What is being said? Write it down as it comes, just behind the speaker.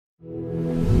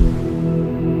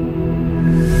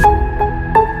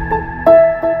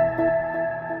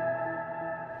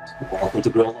welcome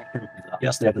to Grow Law.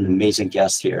 Yes, we have an amazing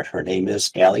guest here. Her name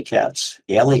is Ali Katz.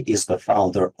 Ali is the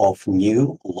founder of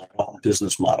New Law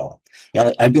Business Model.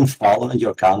 Ali, I've been following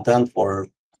your content for a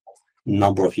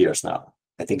number of years now.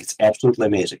 I think it's absolutely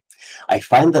amazing. I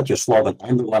find that your slogan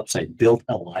on the website, Build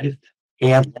a Life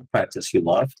and Law Practice You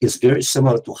Love, is very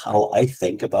similar to how I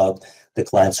think about the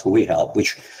clients who we help,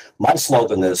 which my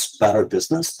slogan is better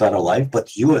business, better life,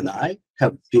 but you and I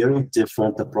have very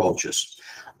different approaches.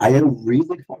 I am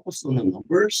really focused on the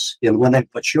numbers, and when I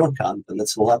put your content,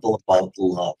 it's a lot about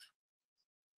love,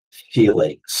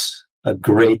 feelings, a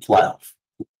great laugh.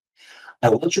 I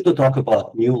want you to talk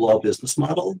about New Law Business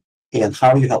Model and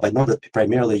how you help. I know that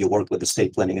primarily you work with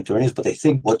estate planning attorneys, but I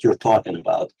think what you're talking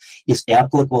about is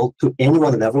applicable to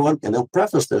anyone and everyone. And I'll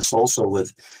preface this also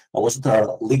with, I was at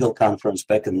a legal conference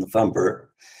back in November.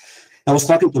 I was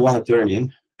talking to one attorney,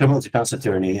 criminal defense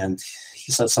attorney, and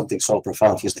he said something so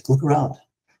profound. He's like, look around.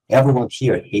 Everyone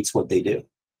here hates what they do,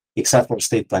 except for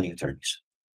estate planning attorneys.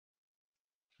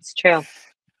 It's true.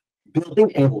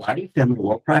 Building a life and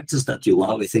law practice that you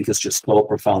love, I think, is just so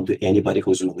profound to anybody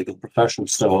who's in the legal profession.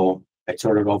 So I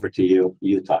turn it over to you.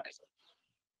 You talk.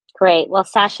 Great. Well,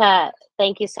 Sasha,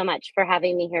 thank you so much for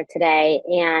having me here today.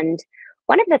 And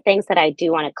one of the things that I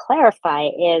do want to clarify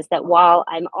is that while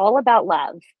I'm all about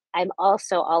love, I'm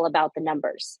also all about the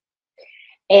numbers.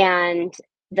 And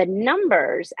the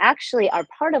numbers actually are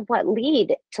part of what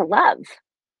lead to love.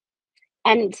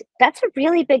 And that's a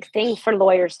really big thing for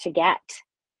lawyers to get,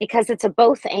 because it's a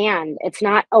both and. It's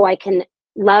not, oh, I can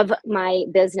love my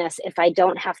business if I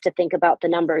don't have to think about the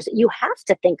numbers. You have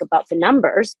to think about the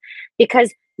numbers,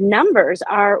 because numbers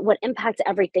are what impact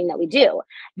everything that we do.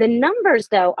 The numbers,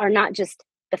 though, are not just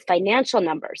the financial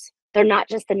numbers. They're not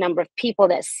just the number of people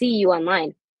that see you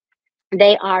online.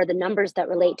 They are the numbers that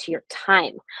relate to your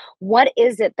time. What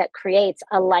is it that creates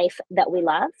a life that we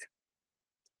love?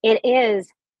 It is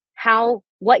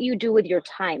what you do with your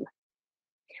time.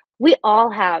 We all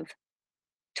have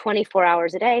 24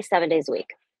 hours a day, 7 days a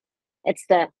week. It's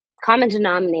the common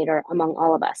denominator among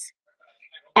all of us.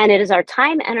 And it is our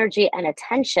time, energy, and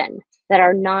attention that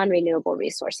are non-renewable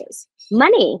resources.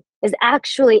 Money is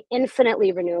actually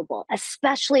infinitely renewable,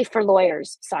 especially for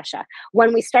lawyers, Sasha.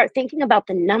 When we start thinking about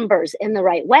the numbers in the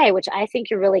right way, which I think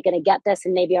you're really going to get this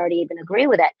and maybe already even agree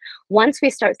with it. Once we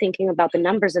start thinking about the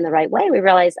numbers in the right way, we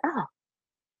realize, oh,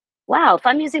 wow, if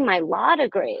I'm using my law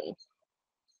degree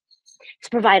to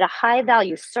provide a high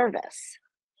value service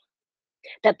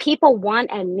that people want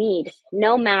and need,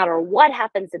 no matter what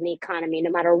happens in the economy, no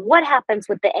matter what happens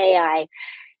with the AI,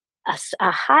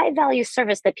 a high value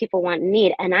service that people want and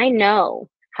need. And I know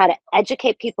how to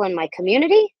educate people in my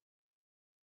community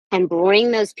and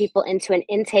bring those people into an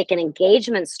intake and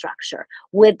engagement structure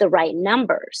with the right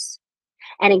numbers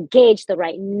and engage the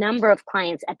right number of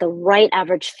clients at the right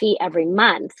average fee every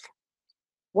month.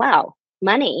 Wow,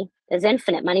 money is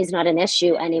infinite. Money's not an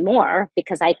issue anymore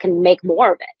because I can make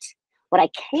more of it. What I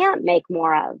can't make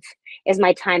more of is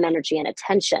my time, energy, and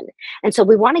attention. And so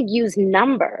we want to use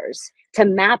numbers to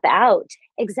map out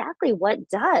exactly what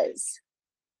does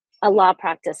a law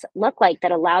practice look like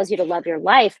that allows you to love your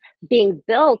life, being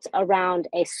built around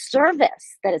a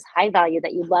service that is high value,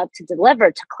 that you love to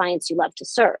deliver to clients you love to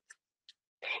serve.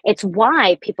 It's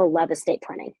why people love estate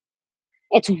planning.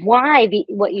 It's why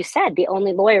what you said, the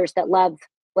only lawyers that love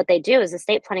what they do is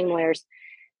estate planning lawyers,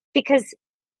 because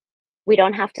we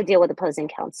don't have to deal with opposing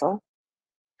counsel.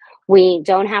 We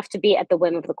don't have to be at the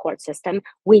whim of the court system.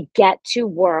 We get to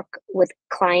work with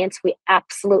clients we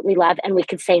absolutely love, and we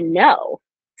can say no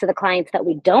to the clients that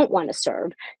we don't want to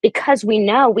serve, because we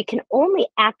know we can only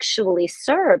actually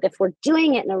serve if we're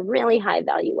doing it in a really high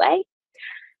value way.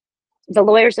 The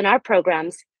lawyers in our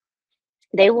programs,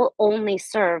 they will only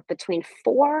serve between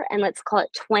 4 and let's call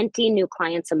it 20 new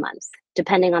clients a month,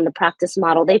 depending on the practice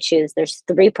model they choose. There's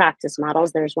 3 practice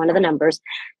models. There's one of the numbers,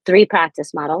 3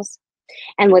 practice models.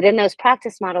 And within those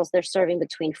practice models, they're serving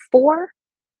between 4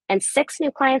 and 6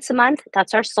 new clients a month.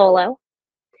 That's our solo.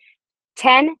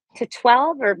 10 to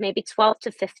 12, or maybe 12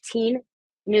 to 15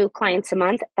 new clients a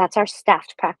month. That's our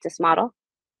staffed practice model.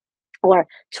 Or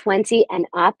 20 and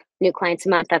up new clients a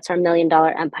month. That's our $1 million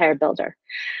empire builder.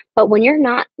 But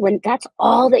when that's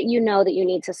all that you know that you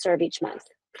need to serve each month,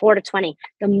 4 to 20,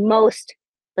 the most,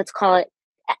 let's call it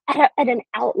at an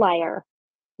outlier,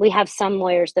 we have some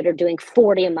lawyers that are doing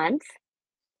 40 a month,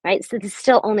 right? So there's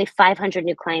still only 500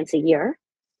 new clients a year.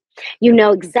 You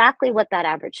know exactly what that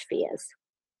average fee is.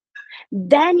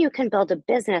 Then you can build a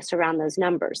business around those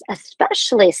numbers,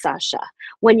 especially, Sasha,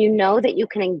 when you know that you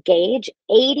can engage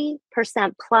 80%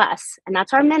 plus, and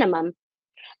that's our minimum,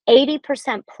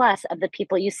 80% plus of the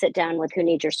people you sit down with who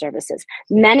need your services.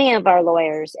 Many of our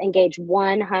lawyers engage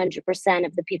 100%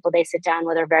 of the people they sit down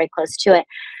with, or very close to it,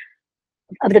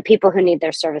 of the people who need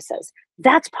their services.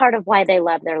 That's part of why they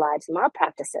love their lives and law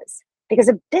practices. Because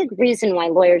a big reason why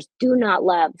lawyers do not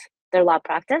love their law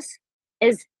practice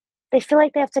is they feel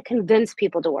like they have to convince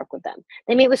people to work with them.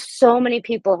 They meet with so many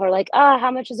people who are like, oh,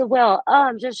 how much is a will? Oh,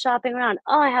 I'm just shopping around.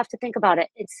 Oh, I have to think about it.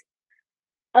 It's,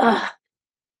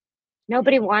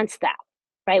 nobody wants that,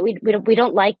 right? We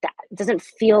don't like that. It doesn't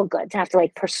feel good to have to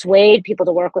like persuade people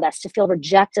to work with us, to feel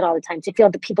rejected all the time, to feel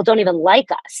that people don't even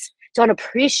like us, don't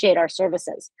appreciate our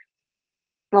services.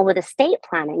 Well, with estate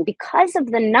planning, because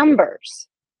of the numbers,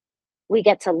 we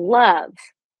get to love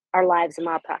our lives and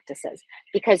law practices,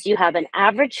 because you have an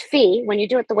average fee when you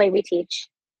do it the way we teach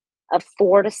of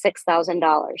 $4,000 to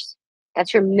 $6,000.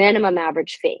 That's your minimum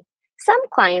average fee. Some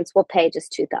clients will pay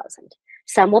just $2,000.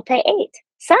 Some will pay $8,000.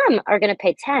 Some are going to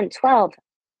pay $10,000, $12,000,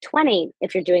 $20,000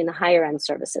 if you're doing the higher end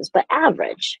services, but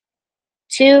average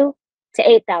 $2,000 to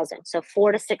 $8,000. So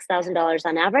 $4,000 to $6,000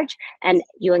 on average, and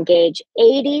you engage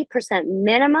 80%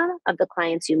 minimum of the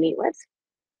clients you meet with.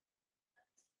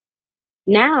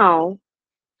 Now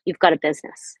you've got a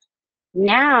business.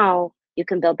 Now you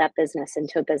can build that business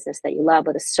into a business that you love,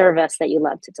 with a service that you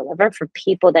love to deliver for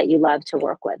people that you love to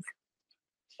work with.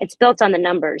 It's built on the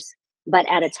numbers, but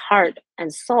at its heart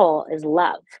and soul is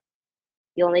love.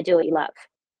 You only do what you love.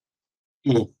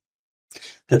 Mm.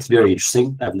 That's very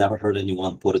interesting. I've never heard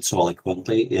anyone put it so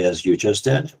eloquently as you just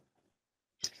did.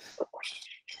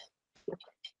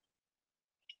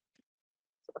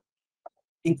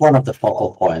 I think one of the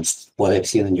focal points, what I've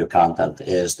seen in your content,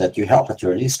 is that you help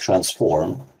attorneys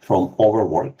transform from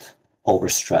overworked,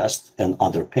 overstressed, and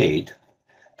underpaid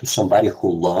to somebody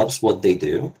who loves what they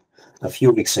do. A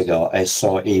few weeks ago, I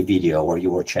saw a video where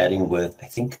you were chatting with, I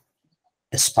think,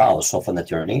 a spouse of an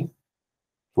attorney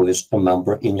who is a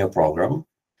member in your program.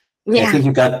 Yeah. I think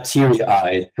you got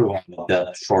teary-eyed throughout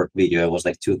that short video. It was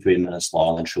like 2-3 minutes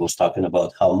long, and she was talking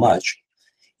about how much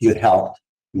you helped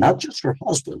not just her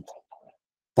husband,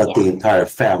 but the entire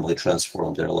family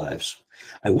transform their lives.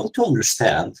 I want to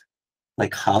understand,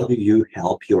 like, how do you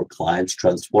help your clients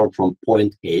transform from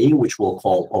point A, which we'll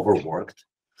call overworked,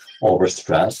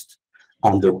 overstressed,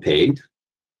 underpaid,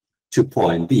 to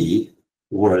point B,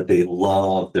 where they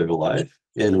love their life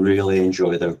and really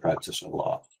enjoy their practice of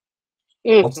law?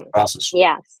 What's the process?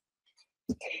 Yes.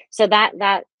 So that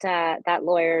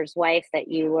lawyer's wife that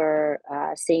you were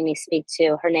seeing me speak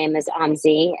to, her name is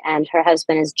Amzi, and her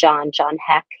husband is John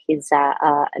Heck. He's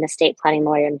an estate planning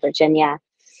lawyer in Virginia.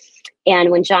 And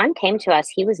when John came to us,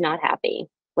 he was not happy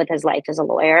with his life as a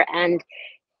lawyer, and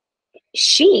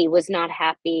she was not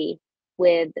happy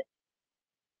with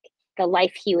the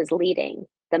life he was leading,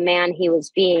 the man he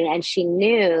was being, and she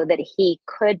knew that he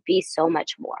could be so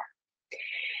much more.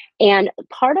 And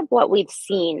part of what we've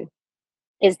seen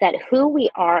is that who we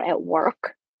are at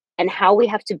work and how we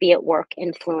have to be at work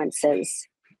influences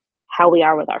how we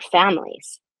are with our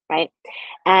families, right?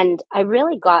 And I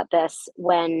really got this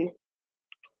when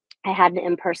I had an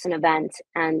in-person event.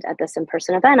 And at this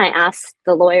in-person event, I asked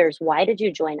the lawyers, why did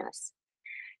you join us?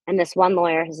 And this one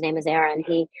lawyer, his name is Aaron,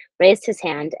 he raised his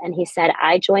hand and he said,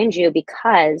 I joined you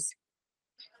because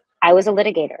I was a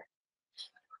litigator.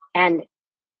 And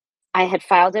I had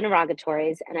filed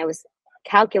interrogatories, and I was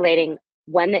calculating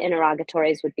when the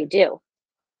interrogatories would be due.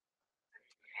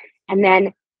 And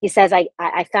then he says,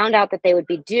 I found out that they would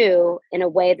be due in a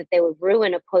way that they would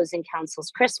ruin opposing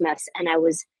counsel's Christmas. And I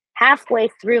was halfway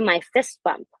through my fist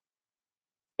bump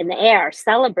in the air,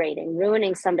 celebrating,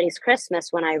 ruining somebody's Christmas,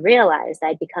 when I realized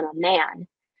I'd become a man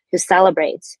who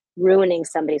celebrates ruining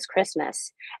somebody's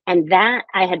Christmas. And that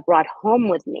I had brought home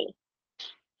with me.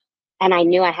 And I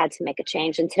knew I had to make a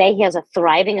change. And today he has a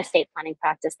thriving estate planning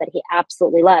practice that he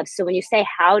absolutely loves. So when you say,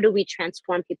 how do we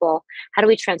transform people? How do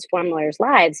we transform lawyers'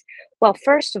 lives? Well,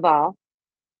 first of all,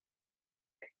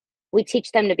 we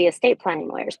teach them to be estate planning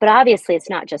lawyers. But obviously it's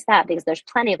not just that, because there's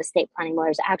plenty of estate planning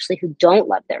lawyers actually who don't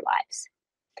love their lives.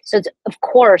 So it's, of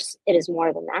course, it is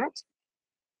more than that.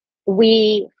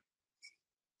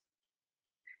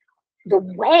 The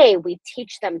way we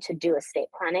teach them to do estate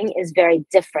planning is very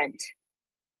different.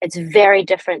 It's very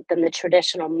different than the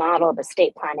traditional model of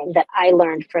estate planning that I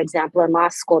learned, for example, in law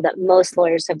school, that most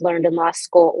lawyers have learned in law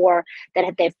school, or that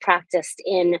they've practiced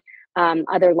in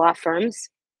other law firms.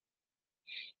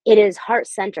 It is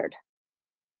heart-centered,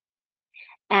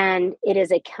 and it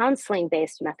is a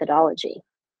counseling-based methodology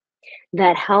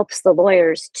that helps the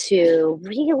lawyers to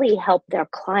really help their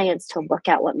clients to look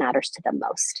at what matters to them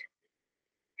most.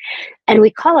 And we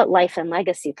call it life and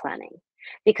legacy planning.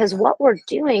 Because what we're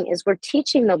doing is we're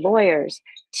teaching the lawyers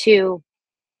to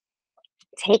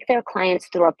take their clients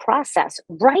through a process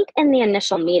right in the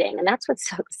initial meeting. And that's what's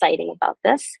so exciting about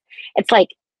this. It's like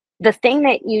the thing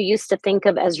that you used to think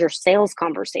of as your sales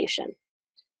conversation,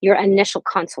 your initial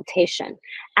consultation,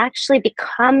 actually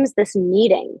becomes this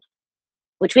meeting,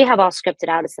 which we have all scripted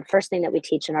out. It's the first thing that we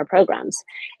teach in our programs.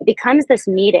 It becomes this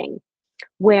meeting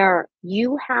where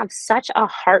you have such a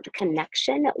heart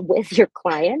connection with your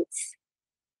clients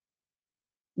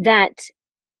that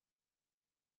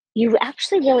you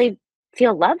actually really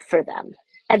feel love for them,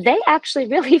 and they actually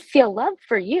really feel love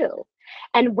for you.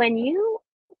 And when you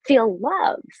feel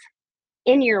love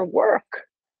in your work,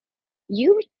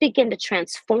 you begin to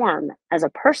transform as a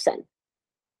person.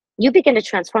 You begin to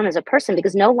transform as a person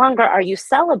because no longer are you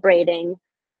celebrating,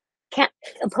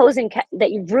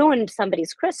 that you've ruined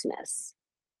somebody's Christmas,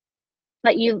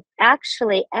 but you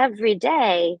actually every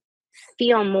day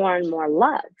feel more and more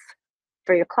love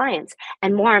for your clients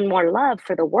and more love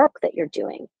for the work that you're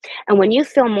doing. And when you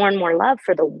feel more and more love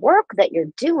for the work that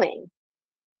you're doing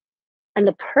and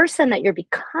the person that you're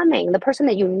becoming, the person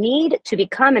that you need to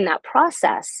become in that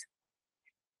process,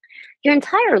 your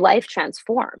entire life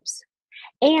transforms.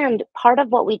 And part of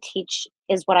what we teach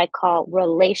is what I call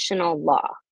relational law.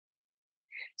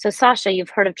 So Sasha, you've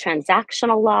heard of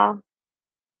transactional law,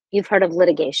 you've heard of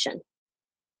litigation.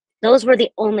 Those were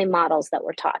the only models that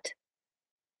were taught.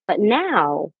 But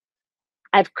now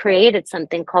I've created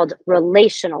something called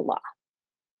relational law.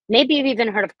 Maybe you've even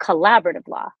heard of collaborative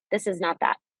law. This is not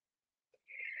that.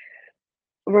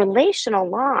 Relational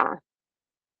law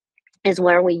is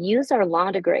where we use our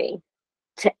law degree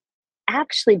to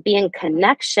actually be in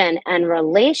connection and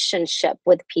relationship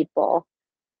with people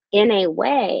in a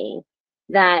way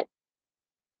that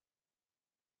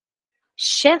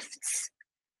shifts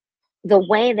the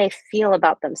way they feel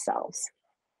about themselves.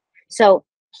 So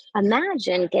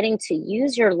imagine getting to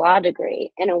use your law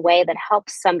degree in a way that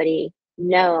helps somebody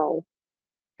know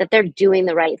that they're doing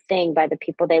the right thing by the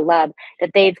people they love,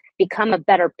 that they've become a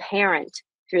better parent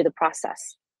through the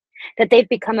process, that they've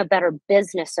become a better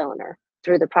business owner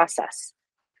through the process,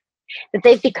 that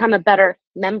they've become a better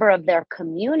member of their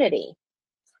community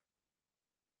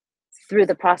through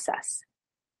the process.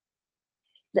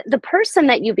 The person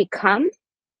that you become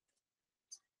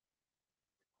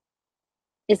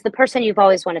is the person you've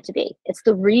always wanted to be. It's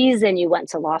the reason you went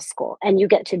to law school, and you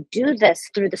get to do this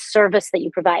through the service that you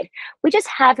provide. We just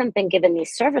haven't been given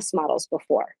these service models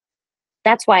before.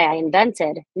 That's why I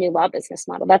invented New Law Business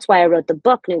Model. That's why I wrote the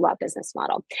book, New Law Business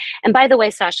Model. And by the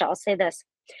way, Sasha, I'll say this,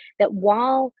 that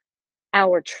while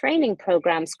our training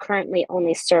programs currently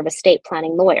only serve estate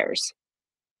planning lawyers,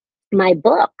 my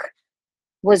book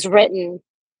was written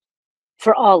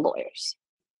for all lawyers.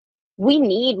 We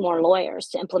need more lawyers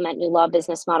to implement new law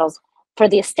business models. For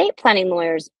the estate planning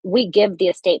lawyers, we give the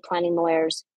estate planning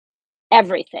lawyers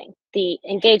everything: the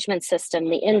engagement system,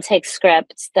 the intake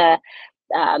scripts, the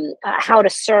how to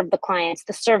serve the clients,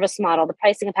 the service model, the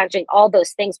pricing and packaging, all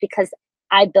those things, because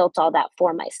I built all that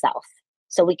for myself.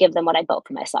 So we give them what I built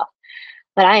for myself.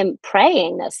 But I am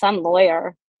praying that some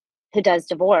lawyer who does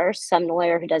divorce, some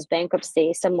lawyer who does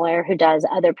bankruptcy, some lawyer who does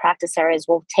other practice areas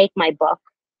will take my book,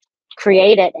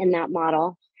 create it in that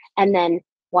model, and then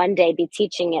one day be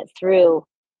teaching it through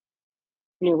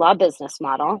New Law Business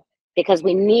Model, because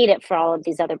we need it for all of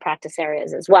these other practice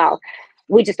areas as well.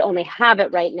 We just only have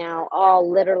it right now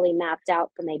all literally mapped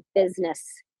out from a business.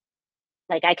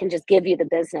 Like, I can just give you the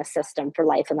business system for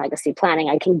life and legacy planning.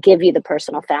 I can give you the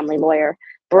personal family lawyer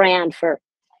brand for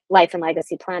life and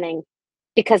legacy planning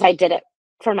because I did it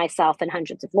for myself and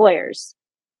hundreds of lawyers.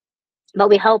 But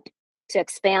we hope to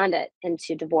expand it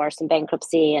into divorce and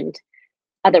bankruptcy and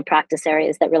other practice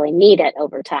areas that really need it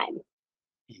over time.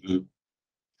 Mm-hmm.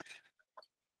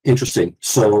 Interesting.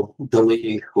 So the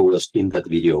lady who was in that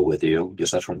video with you, your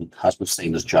husband's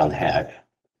name is John Hack.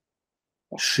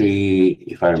 She,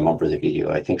 if I remember the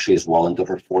video, I think she is well into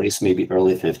her 40s, maybe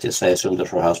early 50s. I assume that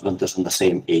her husband is in the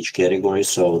same age category.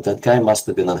 So that guy must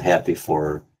have been unhappy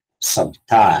for some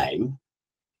time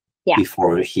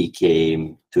before he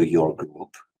came to your group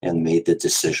and made the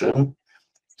decision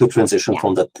to transition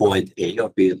from that point A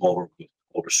of being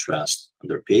overstressed,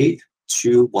 underpaid,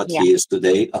 to what he is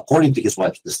today, according to his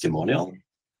wife's testimonial,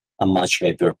 a much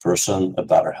happier person, a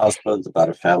better husband, a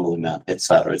better family man,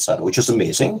 etc., which is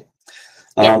amazing.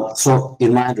 So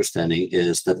in my understanding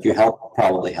is that you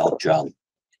probably help John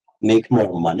make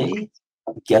more money,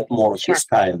 get more of his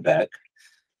time back,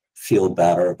 feel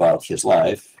better about his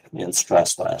life, and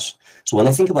stress less. So when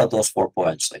I think about those 4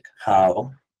 points, like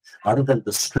how, other than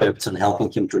the scripts and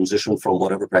helping him transition from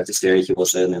whatever practice area he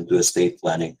was in into estate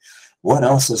planning, what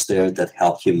else is there that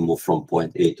helped him move from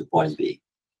point A to point B?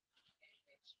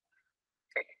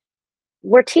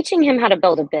 we're teaching him how to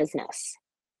build a business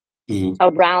Mhm.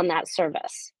 around that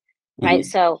service, right? Mhm.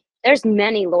 So there's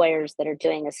many lawyers that are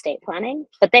doing estate planning,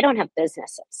 but they don't have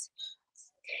businesses.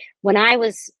 When I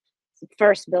was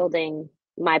first building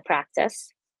my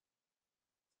practice,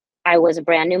 I was a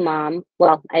brand new mom.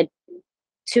 Well, I had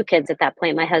two kids at that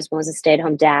point. My husband was a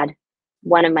stay-at-home dad.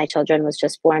 One of my children was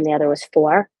just born, the other was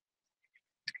 4.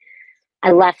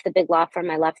 I left the big law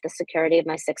firm. I left the security of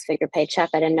my 6-figure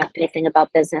paycheck. I didn't know anything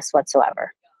about business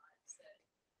whatsoever.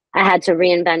 I had to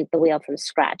reinvent the wheel from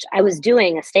scratch. I was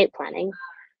doing estate planning.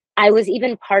 I was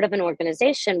even part of an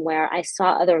organization where I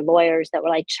saw other lawyers that were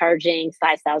like charging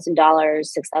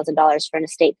 $5,000, $6,000 for an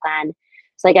estate plan.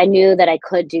 It's like I knew that I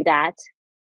could do that,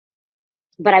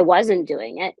 but I wasn't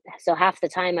doing it. So half the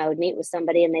time I would meet with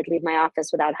somebody and they'd leave my office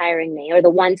without hiring me. Or the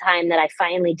one time that I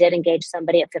finally did engage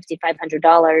somebody at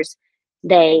 $5,500,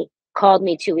 they called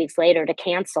me 2 weeks later to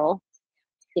cancel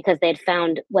because they'd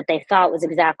found what they thought was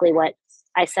exactly what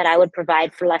I said I would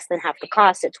provide for less than half the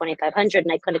cost at 2,500,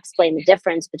 and I couldn't explain the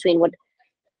difference between what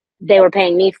they were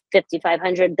paying me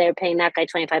 5,500, they were paying that guy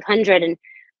 2,500. And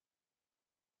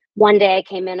one day I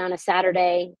came in on a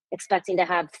Saturday expecting to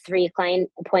have 3 client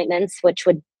appointments, which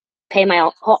would pay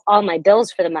my all my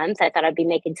bills for the month. I thought I'd be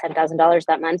making $10,000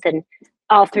 that month, and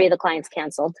all 3 of the clients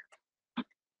canceled.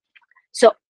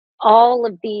 So all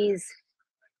of these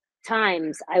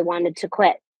times I wanted to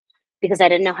quit because I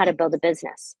didn't know how to build a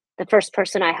business. The first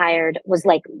person I hired was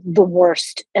like the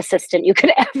worst assistant you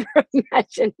could ever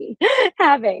imagine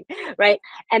having, right?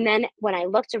 And then when I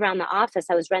looked around the office,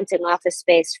 I was renting office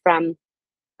space from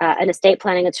an estate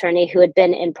planning attorney who had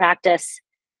been in practice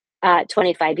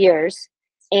 25 years.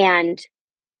 And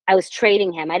I was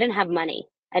trading him. I didn't have money.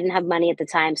 I didn't have money at the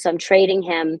time. So I'm trading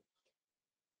him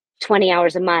 20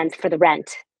 hours a month for the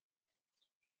rent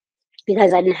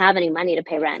because I didn't have any money to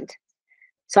pay rent.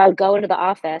 So I would go into the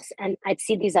office and I'd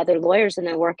see these other lawyers and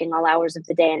they're working all hours of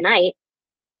the day and night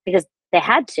because they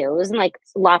had to. It wasn't like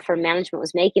law firm management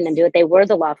was making them do it. They were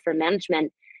the law firm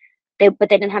management. But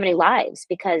they didn't have any lives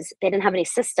because they didn't have any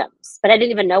systems. But I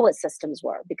didn't even know what systems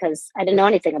were because I didn't know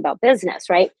anything about business,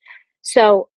 right?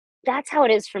 So that's how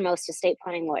it is for most estate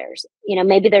planning lawyers. You know,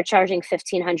 maybe they're charging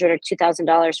 $1,500 or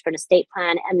 $2,000 for an estate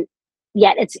plan, and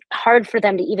yet it's hard for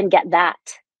them to even get that,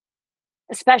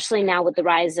 especially now with the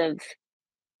rise of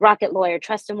Rocket Lawyer,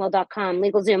 trustandwill.com,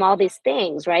 LegalZoom, all these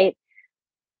things, right?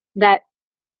 That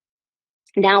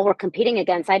now we're competing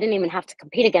against. I didn't even have to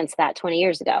compete against that 20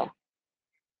 years ago.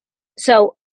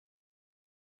 So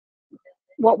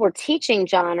what we're teaching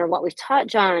John, or what we've taught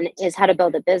John, is how to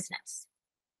build a business.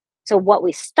 So what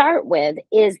we start with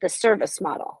is the service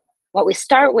model. What we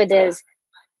start with is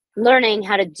learning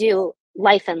how to do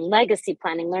life and legacy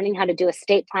planning, learning how to do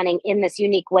estate planning in this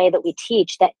unique way that we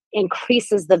teach that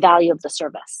increases the value of the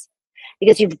service,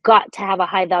 because you've got to have a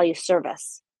high value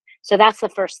service. So that's the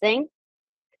first thing.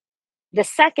 The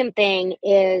second thing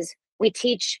is we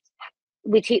touch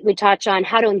on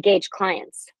how to engage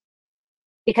clients,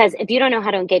 because if you don't know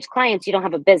how to engage clients, you don't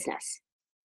have a business.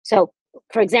 So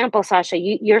for example, Sasha,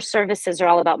 your services are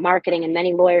all about marketing, and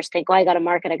many lawyers think, oh, I got to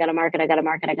market. And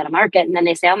then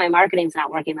they say, oh, my marketing's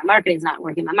not working.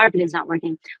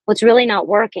 What's really not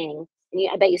working, and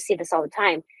I bet you see this all the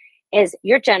time, is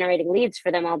you're generating leads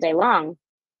for them all day long,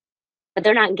 but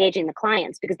they're not engaging the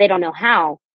clients because they don't know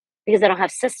how, because they don't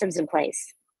have systems in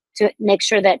place to make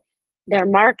sure that their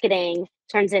marketing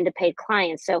turns into paid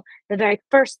clients. So the very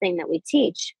first thing that we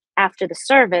teach after the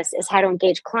service is how to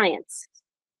engage clients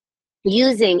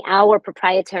using our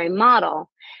proprietary model.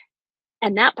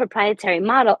 And that proprietary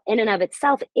model in and of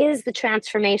itself is the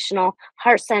transformational,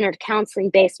 heart-centered,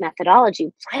 counseling-based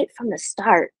methodology right from the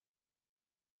start.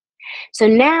 So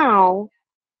now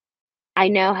I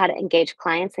know how to engage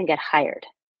clients and get hired.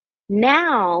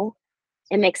 Now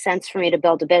it makes sense for me to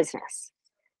build a business.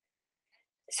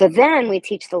 So then we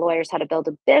teach the lawyers how to build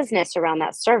a business around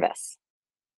that service,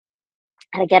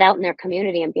 how to get out in their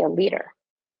community and be a leader,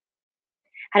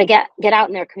 how to get out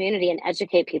in their community and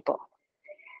educate people,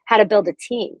 how to build a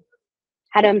team,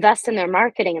 how to invest in their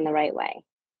marketing in the right way,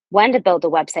 when to build a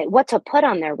website, what to put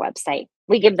on their website.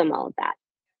 We give them all of that.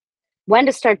 When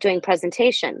to start doing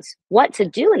presentations, what to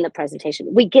do in the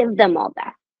presentation. We give them all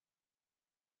that.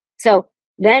 So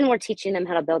then we're teaching them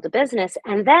how to build a business.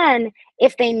 And then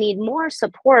if they need more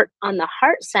support on the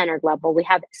heart-centered level, we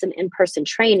have some in-person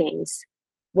trainings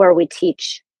where we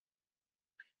teach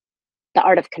the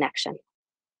art of connection.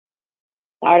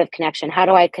 The art of connection. How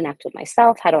do I connect with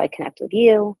myself? How do I connect with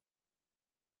you?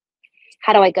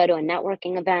 How do I go to a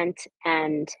networking event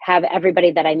and have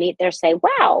everybody that I meet there say,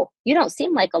 wow, you don't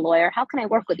seem like a lawyer. How can I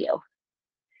work with you?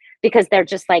 Because they're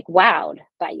just like wowed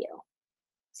by you.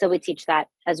 So we teach that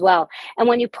as well. And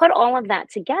when you put all of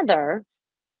that together,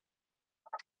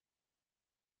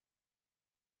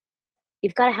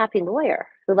 you've got a happy lawyer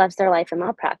who loves their life and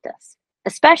law practice,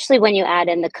 especially when you add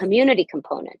in the community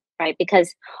component, right?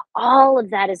 Because all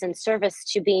of that is in service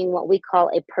to being what we call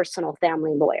a personal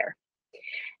family lawyer.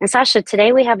 And Sasha,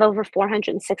 today we have over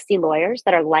 460 lawyers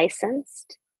that are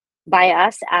licensed by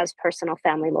us as personal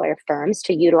family lawyer firms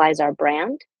to utilize our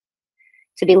brand,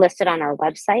 to be listed on our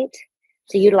website,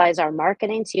 to utilize our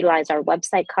marketing, to utilize our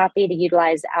website copy, to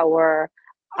utilize our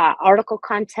article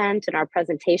content and our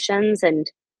presentations.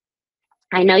 And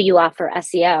I know you offer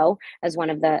SEO as one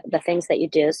of the things that you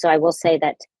do. So I will say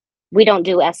that we don't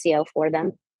do SEO for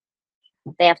them.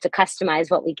 They have to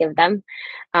customize what we give them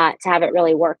to have it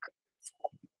really work.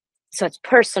 So it's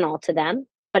personal to them,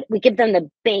 but we give them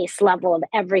the base level of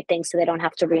everything so they don't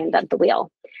have to reinvent the wheel.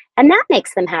 And that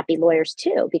makes them happy lawyers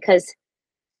too, because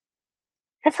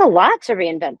that's a lot to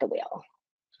reinvent the wheel.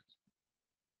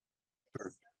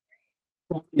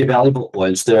 The valuable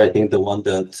points there. I think the one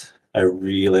that I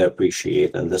really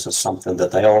appreciate, and this is something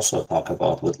that I also talk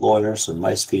about with lawyers in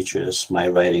my speeches, my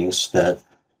writings, that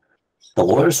the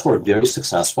lawyers who are very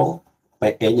successful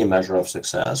by any measure of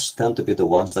success tend to be the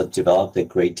ones that developed a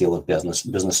great deal of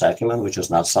business acumen, which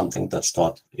is not something that's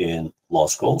taught in law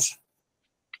schools.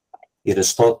 It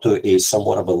is taught to a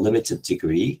somewhat of a limited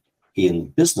degree in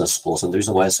business schools. And the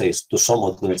reason why I say it's to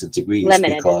somewhat limited degree is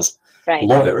because right.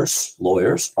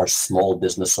 lawyers are small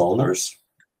business owners.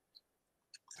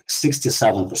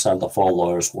 67% of all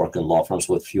lawyers work in law firms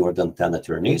with fewer than 10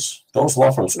 attorneys. Those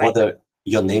law firms, Right. whether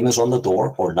your name is on the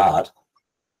door or not,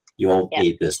 you own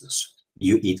a business.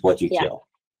 You eat what you kill.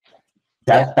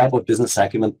 That type of business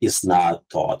acumen is not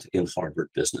taught in Harvard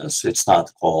Business. It's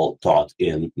not taught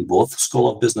in both School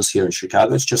of Business here in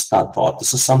Chicago. It's just not taught.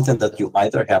 This is something that you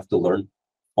either have to learn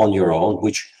on your own,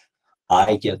 which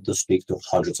I get to speak to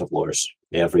hundreds of lawyers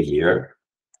every year.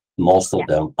 Most of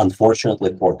them,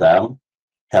 unfortunately for them,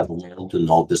 have learned to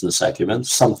know business acumen.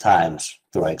 Sometimes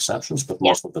there are exceptions, but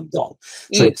most of them don't.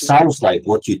 So it sounds like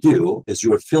what you do is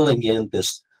you're filling in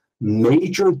this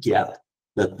major gap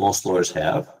that most lawyers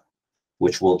have,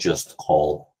 which we'll just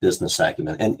call business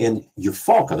acumen. And you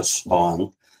focus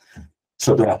on,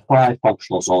 so there are 5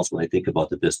 functional zones when I think about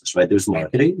the business, right? There's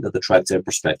marketing that attracts a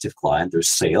prospective client. There's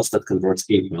sales that converts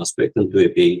a prospect into a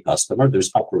paying customer.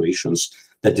 There's operations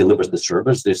that delivers the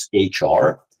service. There's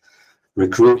HR,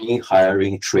 recruiting,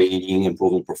 hiring, training,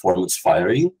 improving performance,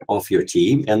 firing of your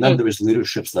team. And then there is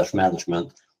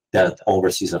leadership/management that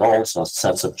oversees it all, so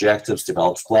sets objectives,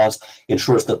 develops plans,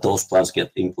 ensures that those plans get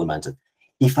implemented.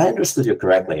 If I understood you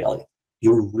correctly, Ali,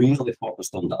 you're really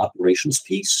focused on the operations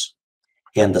piece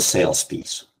and the sales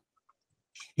piece.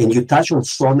 And you touch on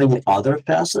so many other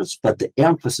facets, but the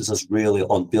emphasis is really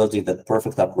on building that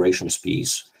perfect operations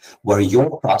piece where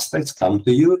your prospects come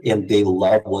to you and they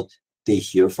love what they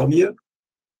hear from you.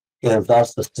 And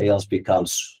thus the sales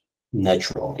becomes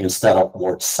natural. Instead of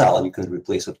word sell, you can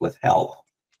replace it with help.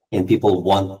 And people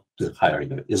want to hire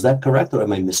you. Is that correct, or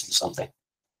am I missing something?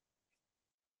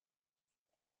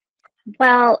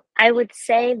 Well, I would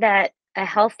say that a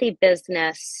healthy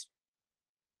business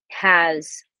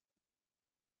has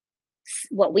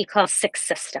what we call 6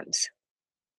 systems,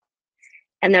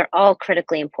 and they're all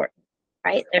critically important,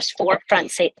 right? There's 4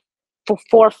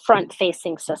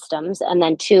 front-facing systems, and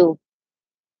then 2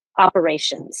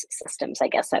 operations systems, I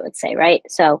guess I would say, right?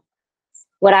 So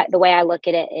the way I look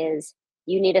at it is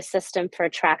you need a system for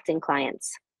attracting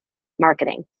clients,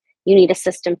 marketing. You need a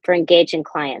system for engaging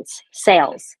clients,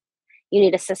 sales. You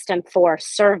need a system for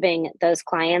serving those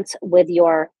clients with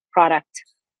your product,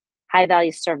 high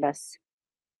value service.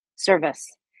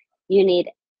 You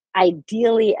need,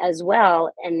 ideally as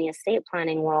well, in the estate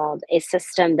planning world, a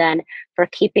system then for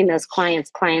keeping those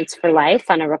clients for life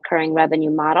on a recurring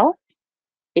revenue model.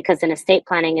 Because in estate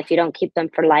planning, if you don't keep them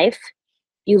for life,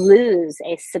 you lose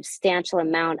a substantial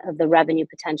amount of the revenue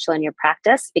potential in your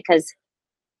practice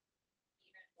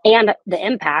and the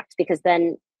impact, because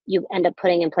then you end up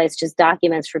putting in place just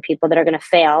documents for people that are going to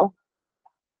fail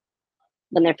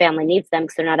when their family needs them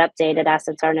because they're not updated,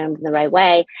 assets aren't owned in the right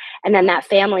way. And then that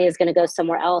family is going to go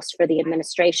somewhere else for the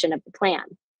administration of the plan.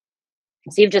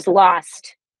 So you've just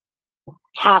lost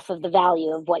half of the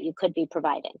value of what you could be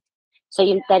providing. So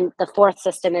then the 4th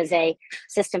system is a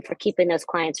system for keeping those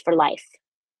clients for life,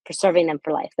 for serving them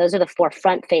for life. Those are the 4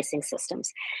 front-facing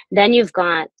systems. Then you've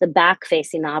got the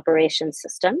back-facing, the operations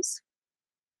systems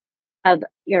of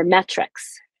your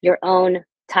metrics, your own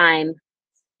time,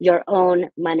 your own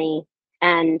money,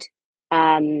 and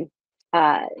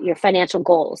your financial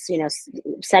goals.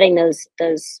 Setting those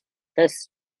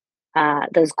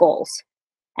goals,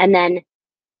 and then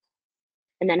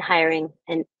and then hiring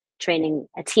and training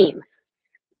a team.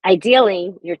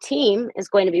 Ideally, your team is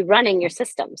going to be running your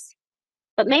systems,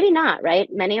 but maybe not, right?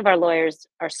 Many of our lawyers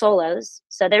are solos,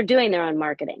 so they're doing their own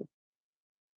marketing.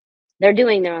 They're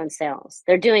doing their own sales.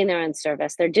 They're doing their own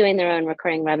service. They're doing their own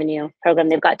recurring revenue program.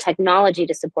 They've got technology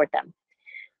to support them.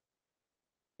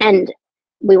 And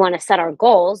we want to set our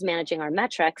goals, managing our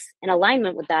metrics in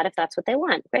alignment with that if that's what they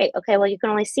want. Great. Okay, well, you can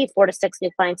only see 4 to 6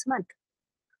 new clients a month.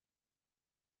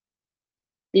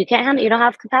 You don't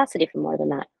have capacity for more than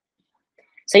that.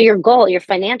 So your goal, your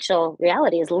financial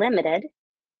reality is limited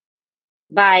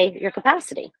by your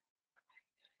capacity.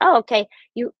 Oh, okay.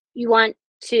 You want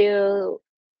to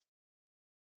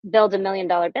build $1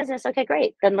 million business. Okay,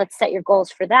 great. Then let's set your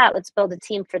goals for that. Let's build a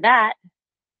team for that.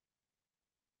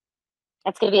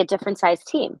 That's going to be a different size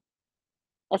team.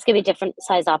 That's going to be different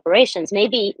size operations.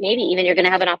 Maybe even you're going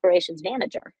to have an operations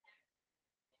manager.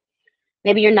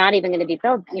 Maybe you're not even going to be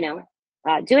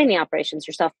doing the operations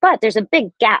yourself. But there's a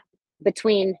big gap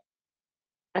between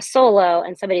a solo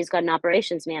and somebody who's got an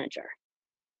operations manager.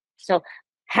 So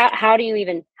how do you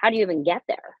even get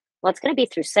there? Well, it's going to be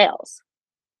through sales.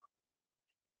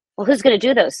 Well, who's going to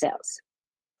do those sales?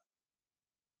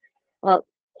 Well,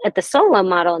 at the solo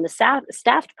model and the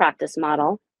staffed practice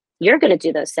model, you're going to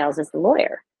do those sales as the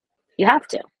lawyer. You have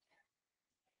to.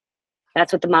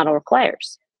 That's what the model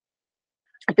requires.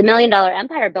 At the $1 Million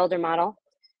Empire Builder model,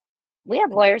 we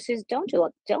have lawyers who don't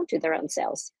do their own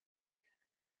sales.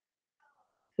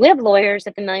 We have lawyers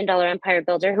at the $1 Million Empire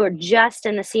Builder who are just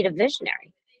in the seat of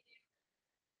visionary.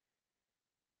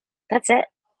 That's it.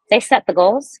 They set the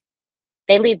goals.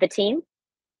 They lead the team.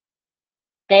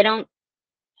 They don't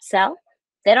sell.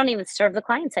 They don't even serve the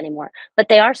clients anymore, but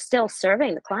they are still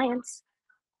serving the clients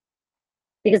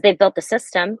because they've built the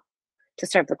system to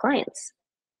serve the clients.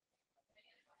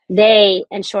 They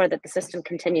ensure that the system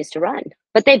continues to run,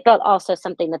 but they've built also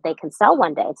something that they can sell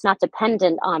one day. It's not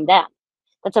dependent on them.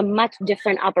 That's a much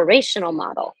different operational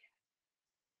model.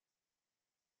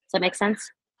 Does that make sense?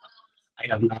 I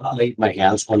have not laid my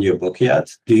hands on your book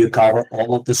yet. Do you cover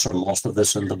all of this or most of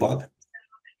this in the book?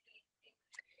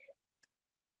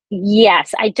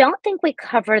 Yes, I don't think we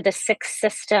cover the 6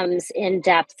 systems in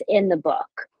depth in the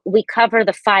book. We cover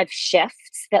the 5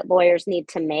 shifts that lawyers need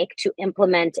to make to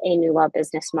implement a new law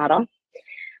business model.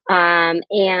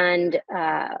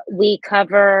 We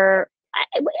cover,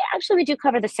 actually we do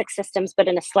cover the 6 systems, but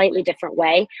in a slightly different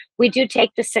way. We do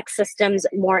take the 6 systems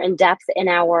more in depth in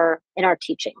our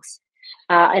teachings,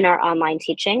 in our online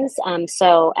teachings.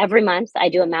 So every month I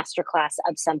do a masterclass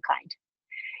of some kind.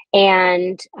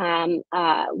 And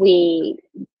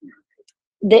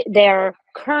they're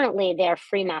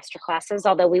free master classes,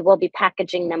 although we will be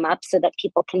packaging them up so that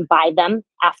people can buy them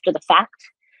after the fact,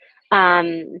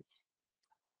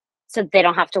 so they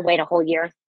don't have to wait a whole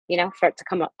year, for it to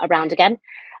come around again.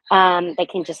 They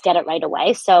can just get it right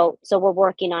away. So we're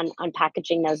working on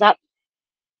packaging those up,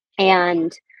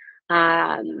 and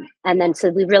then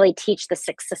so we really teach the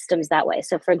 6 systems that way.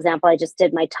 So for example, I just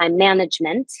did my time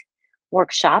management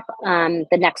workshop. The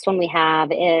next one we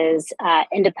have is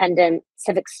independent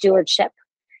civic stewardship.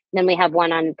 And then we have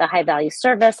one on the high value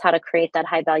service, how to create that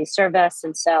high value service.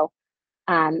 And so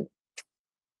I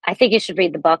think you should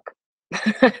read the book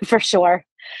for sure,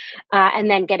 and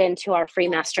then get into our free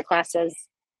master classes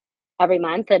every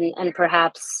month. And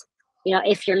perhaps,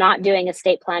 if you're not doing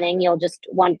estate planning, you'll just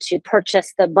want to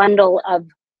purchase the bundle of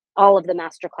all of the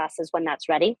master classes when that's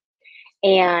ready.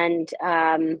 And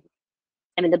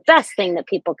the best thing that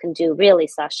people can do really,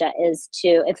 Sasha, is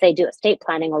to, if they do estate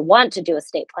planning or want to do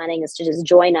estate planning, is to just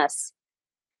join us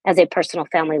as a personal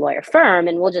family lawyer firm,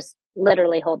 and we'll just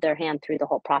literally hold their hand through the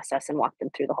whole process and walk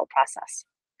them through the whole process.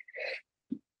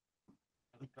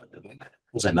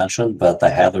 As I mentioned, but I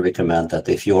highly recommend that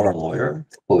if you're a lawyer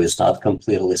who is not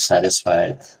completely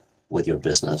satisfied with your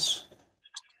business,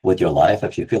 with your life,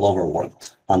 if you feel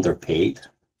overworked, underpaid,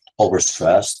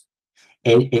 overstressed,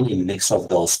 any mix of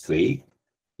those 3,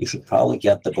 you should probably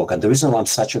get the book. And the reason why I'm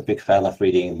such a big fan of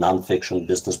reading nonfiction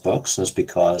business books is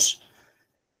because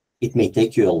it may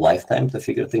take you a lifetime to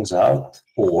figure things out,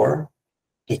 or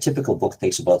a typical book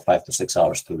takes about 5 to 6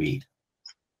 hours to read.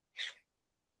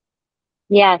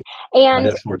 Yeah. And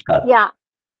a shortcut.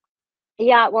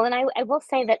 Yeah. Well, and I will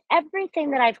say that everything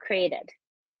that I've created,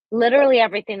 literally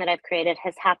everything that I've created,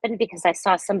 has happened because I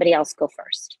saw somebody else go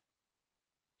first.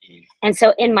 And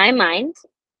so in my mind,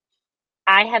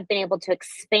 I have been able to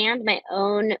expand my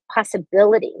own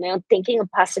possibility, my own thinking of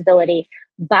possibility,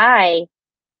 by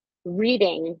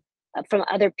reading from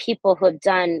other people who have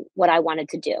done what I wanted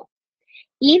to do.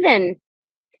 Even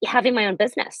having my own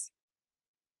business,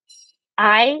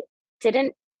 I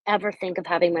didn't ever think of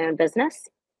having my own business.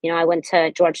 I went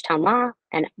to Georgetown Law,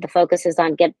 and the focus is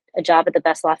on get a job at the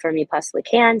best law firm you possibly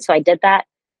can. So I did that.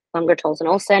 Unger, Tolles and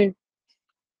Olson,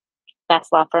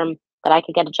 best law firm that I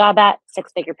could get a job at,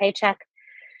 6-figure paycheck.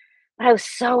 But I was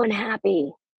so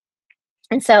unhappy.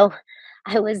 And so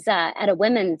I was at a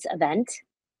women's event,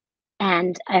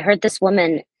 and I heard this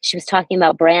woman, she was talking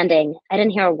about branding. I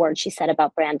didn't hear a word she said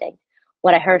about branding.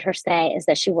 What I heard her say is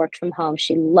that she worked from home.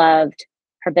 She loved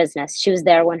her business. She was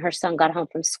there when her son got home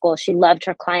from school. She loved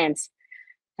her clients.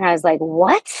 And I was like,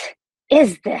 what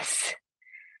is this?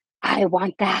 I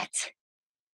want that.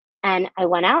 And I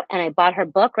went out and I bought her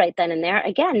book right then and there.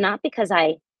 Again, not because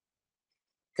I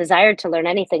desired to learn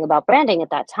anything about branding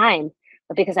at that time,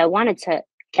 but because I wanted to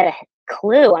get a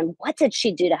clue on what did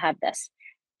she do to have this.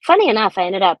 Funny enough, I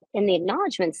ended up in the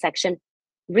acknowledgement section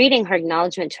reading her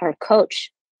acknowledgement to her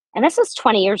coach. And this was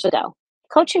 20 years ago.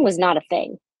 Coaching was not a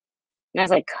thing. And I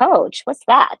was like, coach, what's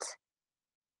that?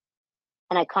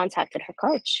 And I contacted her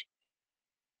coach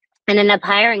and ended up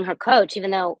hiring her coach,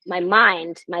 even though my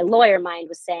lawyer mind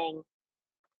was saying,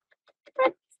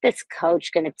 what's this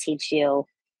coach going to teach you?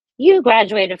 You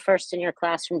graduated first in your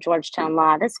class from Georgetown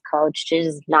Law. This coach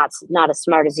is not as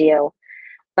smart as you.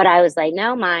 But I was like,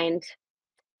 no, mind.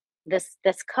 This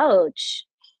coach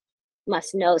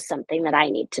must know something that I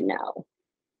need to know,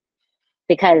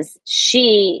 because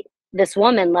this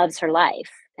woman loves her life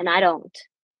and I don't.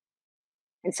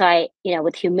 And so I,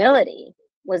 with humility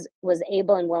was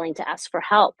able and willing to ask for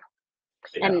help.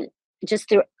 Yeah. And just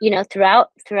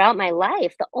throughout my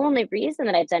life, the only reason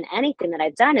that I've done anything that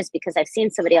I've done is because I've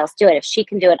seen somebody else do it. If she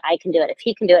can do it, I can do it. If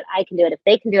he can do it, I can do it. If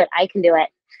they can do it, I can do it.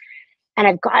 And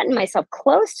I've gotten myself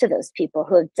close to those people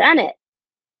who have done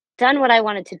what I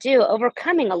wanted to do,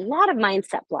 overcoming a lot of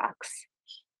mindset blocks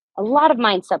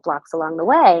along the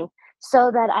way,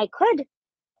 so that I could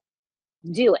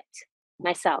do it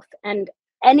myself. And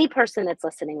any person that's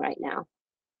listening right now,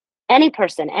 any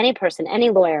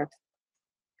lawyer,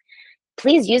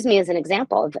 please use me as an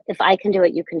example of, if I can do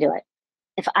it, you can do it.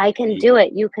 If I can do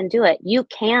it, you can do it. You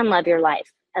can love your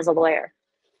life as a lawyer.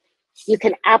 You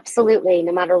can absolutely,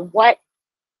 no matter what,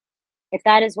 if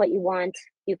that is what you want,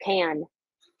 you can.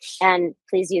 And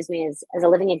please use me as a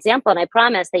living example. And I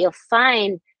promise that you'll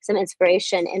find some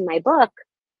inspiration in my book,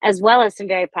 as well as some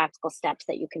very practical steps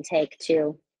that you can take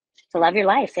to love your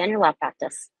life and your law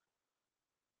practice.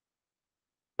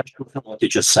 What you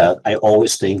just said, I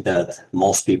always think that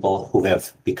most people who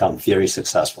have become very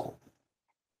successful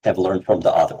have learned from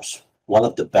the others. One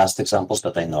of the best examples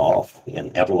that I know of,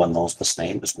 and everyone knows this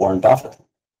name, is Warren Buffett.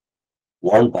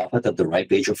 Warren Buffett, at the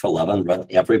ripe age of 11, read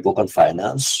every book on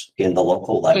finance in the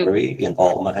local library in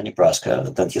Omaha,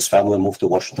 Nebraska. Then his family moved to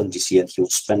Washington, D.C., and he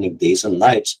was spending days and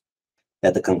nights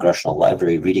at the Congressional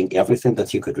Library reading everything that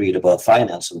he could read about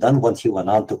finance. And then when he went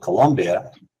on to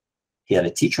Columbia, he had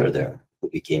a teacher there who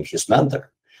became his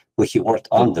mentor, who he worked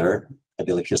under. I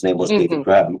believe his name was David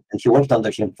Graham, and he worked under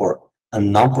him for a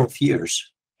number of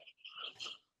years.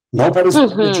 Nobody's a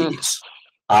genius.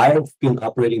 I've been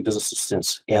operating businesses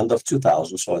since end of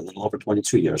 2000, so a little over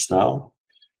 22 years now.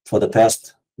 For the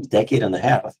past decade and a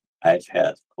half, I've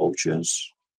had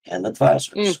coaches and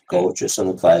advisors,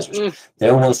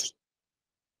 There was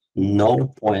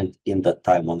no point in that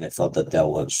time when I thought that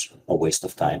was a waste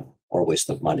of time or waste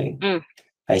of money.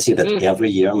 I see that every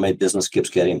year my business keeps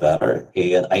getting better,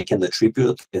 and I can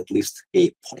attribute at least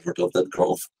a part of that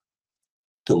growth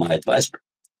to my advisor.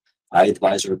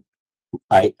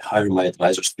 I hire my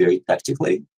advisors very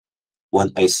tactically.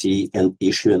 When I see an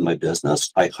issue in my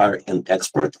business, I hire an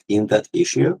expert in that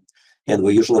issue, and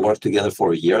we usually work together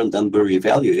for a year, and then we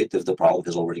reevaluate if the problem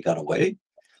has already gone away,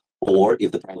 or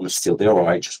if the problem is still there, or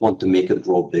I just want to make it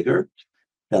grow bigger,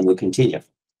 then we continue.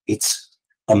 It's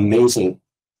amazing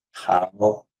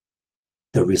how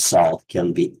the result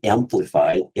can be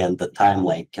amplified and the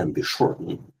timeline can be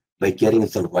shortened by getting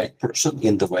the right person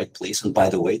in the right place. And by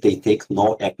the way, they take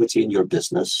no equity in your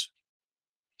business.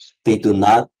 They do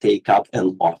not take up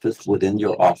an office within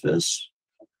your office.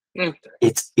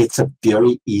 It's a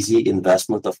very easy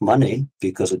investment of money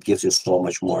because it gives you so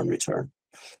much more in return.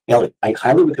 Ali, I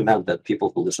highly recommend that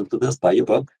people who listen to this buy your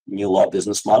book, New Law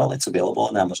Business Model. It's available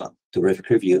on Amazon. Terrific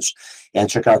reviews. And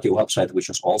check out your website, which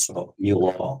is also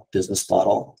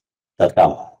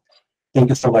newlawbusinessmodel.com. Thank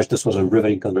you so much. This was a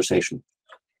riveting conversation.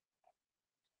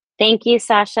 Thank you,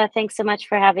 Sasha. Thanks so much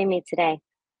for having me today.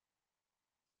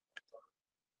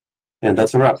 And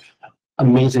that's a wrap.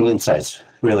 Amazing insights.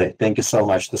 Really. Thank you so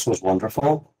much. This was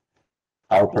wonderful.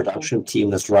 Our production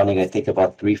team is running, I think,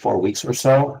 about 3-4 weeks or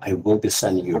so. I will be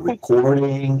sending you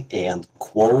recording and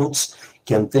quotes.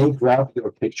 Can they grab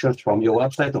your pictures from your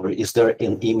website, or is there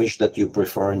an image that you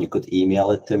prefer and you could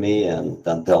email it to me and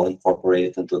then they'll incorporate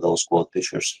it into those quote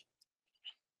pictures?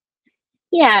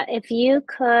 Yeah, if you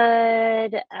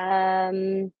could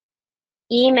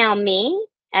email me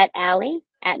at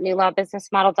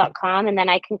ali@newlawbusinessmodel.com, and then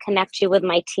I can connect you with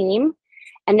my team,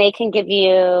 and they can give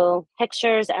you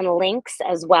pictures and links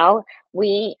as well.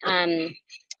 We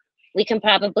can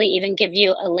probably even give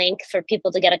you a link for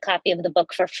people to get a copy of the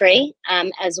book for free,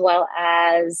 as well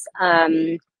as a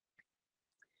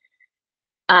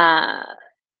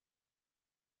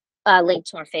link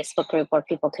to our Facebook group where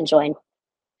people can join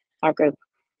our group.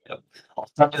 Yep. I'll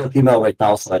send you the email right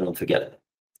now so I don't forget it.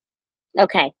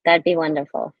 Okay, that'd be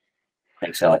wonderful.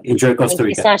 Thanks, Ali. Enjoy Costa Thank you,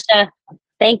 Rica. Sasha.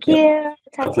 Thank you. Yep.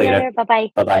 Talk Talk to you later. later.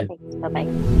 Bye-bye. Bye-bye. Thanks.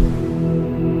 Bye-bye.